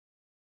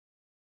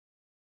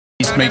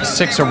Police make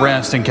 6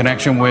 arrests in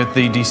connection with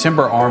the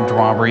December armed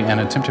robbery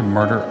and attempted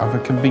murder of a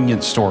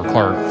convenience store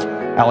clerk.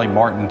 Allie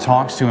Martin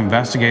talks to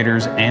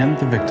investigators and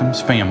the victim's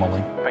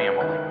family.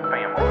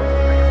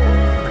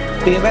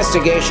 The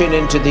investigation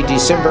into the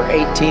December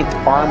 18th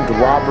armed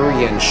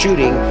robbery and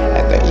shooting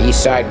at the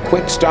Eastside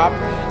Quick Stop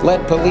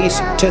led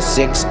police to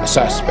 6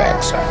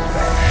 suspects.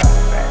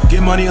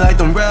 Get money like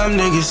them rap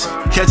niggas,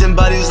 catching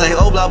bodies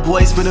like old block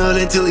boys, spin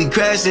it until he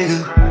crash,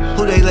 nigga.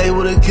 Who they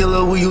label the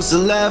killer, we used to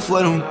laugh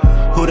with him.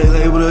 Who they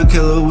label the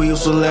killer, we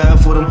used to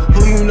laugh with him.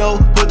 Who you know,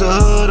 put the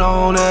hood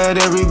on that,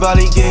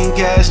 everybody getting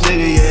cash,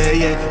 nigga, yeah,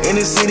 yeah. In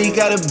the city,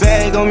 got a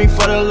bag on me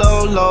for the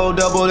low,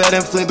 double that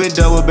and flip it,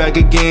 double back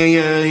again,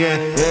 yeah.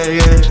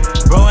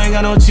 Bro ain't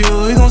got no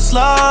chill, he gon'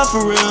 slide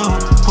for real.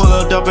 Pull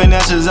up dumping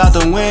ashes out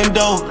the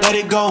window, let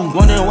it go.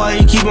 Wondering why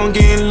he keep on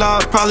getting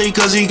locked, probably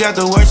cause he got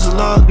the worst of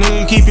luck.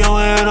 Nigga, keep your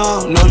head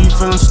up, know you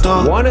feeling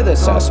stuck. One of the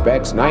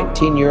suspects,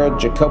 19-year-old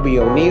Jacoby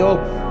O'Neal,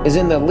 is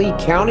in the Lee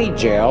County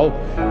Jail,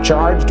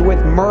 charged with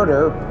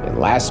murder and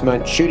last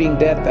month's shooting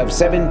death of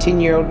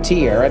 17-year-old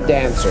Tierra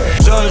Dancer.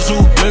 Judge you,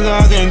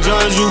 nigga, I can't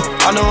judge you.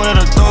 I know that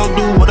a thug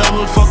do, whatever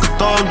the fuck a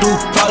thug do.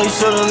 Probably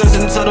should've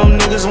listened to them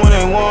niggas when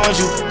they want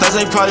you, cause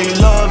they probably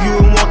love you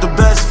and want the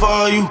best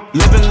for you.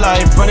 Living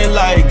life, running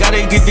life,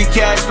 gotta get the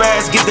cash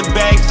fast, get the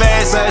bag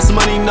fast. Fast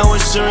money, no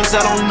insurance,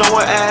 I don't know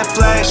what ad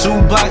flash. Shoe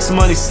box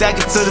money, stack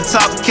it to the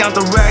top, count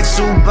the racks.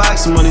 Shoe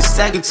box money,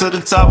 stack it to the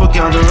top,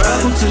 count the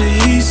racks. Welcome to the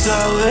east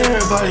side,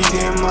 everybody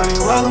getting money.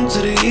 Welcome to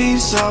the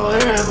east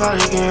side, everybody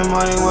getting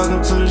money.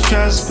 Welcome to the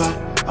trap spot.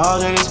 All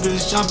day this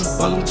bitch jumping.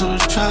 Welcome to the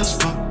trap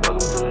spot.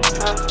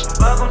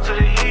 Welcome to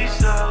the east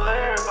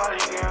side.